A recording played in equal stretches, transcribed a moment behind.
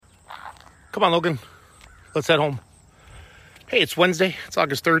Come on, Logan. Let's head home. Hey, it's Wednesday. It's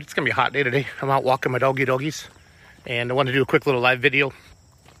August 3rd. It's going to be a hot day today. I'm out walking my doggies. And I want to do a quick little live video.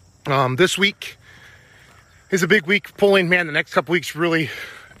 This week is a big week pulling. Man, the next couple weeks really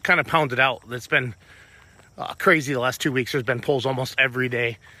kind of pounded out. It's been crazy the last 2 weeks. There's been polls almost every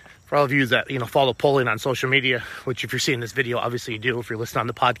day. For all of you that, follow polling on social media, which if you're seeing this video, obviously you do. If you're listening on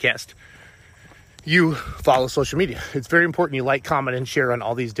the podcast, you follow social media. It's very important you like, comment, and share on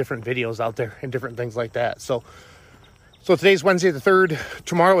all these different videos out there and different things like that. So today's Wednesday the 3rd.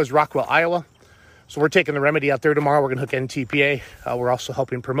 Tomorrow is Rockwell, Iowa. So we're taking the Remedy out there tomorrow. We're going to hook NTPA. We're also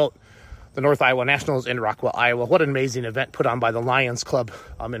helping promote the North Iowa Nationals in Rockwell, Iowa. What an amazing event put on by the Lions Club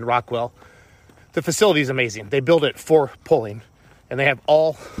in Rockwell. The facility is amazing. They build it for pulling, and they have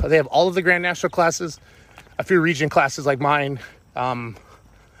all of the Grand National classes, a few region classes like mine.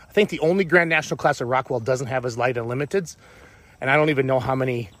 I think the only Grand National class at Rockwell doesn't have is light and limiteds, and I don't even know how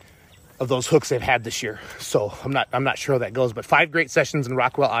many of those hooks they've had this year. So I'm not sure how that goes, but 5 great sessions in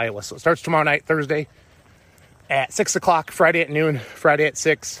Rockwell, Iowa. So it starts tomorrow night, Thursday at 6 o'clock, Friday at noon, Friday at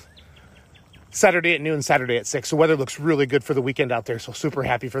 6, Saturday at noon, Saturday at 6. So weather looks really good for the weekend out there. So super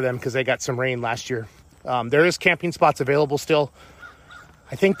happy for them because they got some rain last year. There is camping spots available still.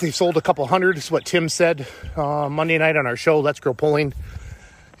 I think they've sold a couple hundred. Is what Tim said Monday night on our show, Let's Grow Pulling.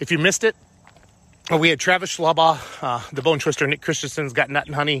 If you missed it, we had Travis Schlabaugh, the Bone Twister, Nick Christensen's got Nut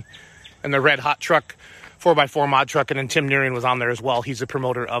and Honey, and the Red Hot truck, 4x4 mod truck, and then Tim Nearing was on there as well. He's a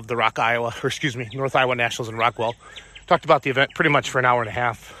promoter of the North Iowa Nationals in Rockwell. Talked about the event pretty much for an hour and a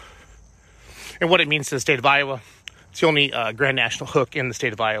half and what it means to the state of Iowa. It's the only Grand National hook in the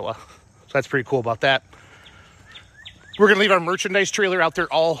state of Iowa. So that's pretty cool about that. We're going to leave our merchandise trailer out there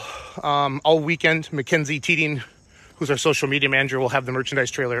all weekend. Mackenzie Teeding, who's our social media manager, will have the merchandise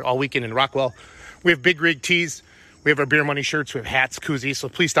trailer all weekend in Rockwell. We have Big Rig tees. We have our Beer Money shirts. We have hats, koozies. So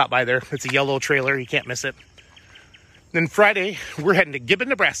please stop by there. It's a yellow trailer. You can't miss it. Then Friday, we're heading to Gibbon,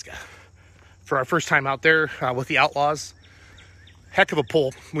 Nebraska for our first time out there with the Outlaws. Heck of a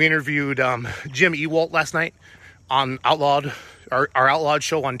pull. We interviewed Jim Ewalt last night on our Outlawed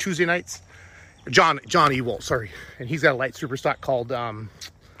show on Tuesday nights. John Ewalt, sorry. And he's got a light super stock called,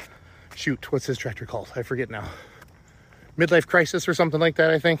 what's his tractor called? I forget now. Midlife Crisis or something like that,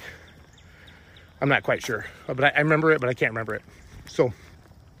 I think. I'm not quite sure. But I remember it, but I can't remember it. So,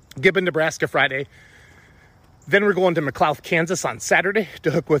 Gibbon, Nebraska, Friday. Then we're going to McLouth, Kansas on Saturday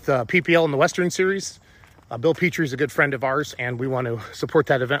to hook with PPL in the Western Series. Bill Petrie is a good friend of ours, and we want to support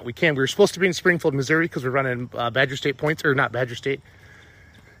that event. We can. We were supposed to be in Springfield, Missouri, because we're running Badger State points, or not Badger State,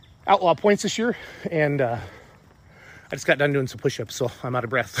 Outlaw points this year. And I just got done doing some push-ups, so I'm out of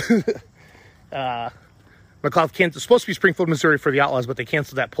breath. McLouth, Kansas, supposed to be Springfield, Missouri for the Outlaws, but they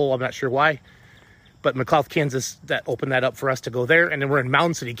canceled that poll. I'm not sure why. But McLouth, Kansas, that opened that up for us to go there. And then we're in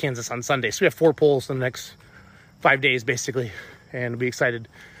Mound City, Kansas on Sunday. So we have 4 polls in the next 5 days, basically. And we'll be excited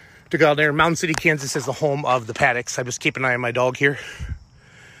to go out there. Mound City, Kansas is the home of the Paddocks. I just keep an eye on my dog here.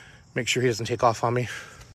 Make sure he doesn't take off on me.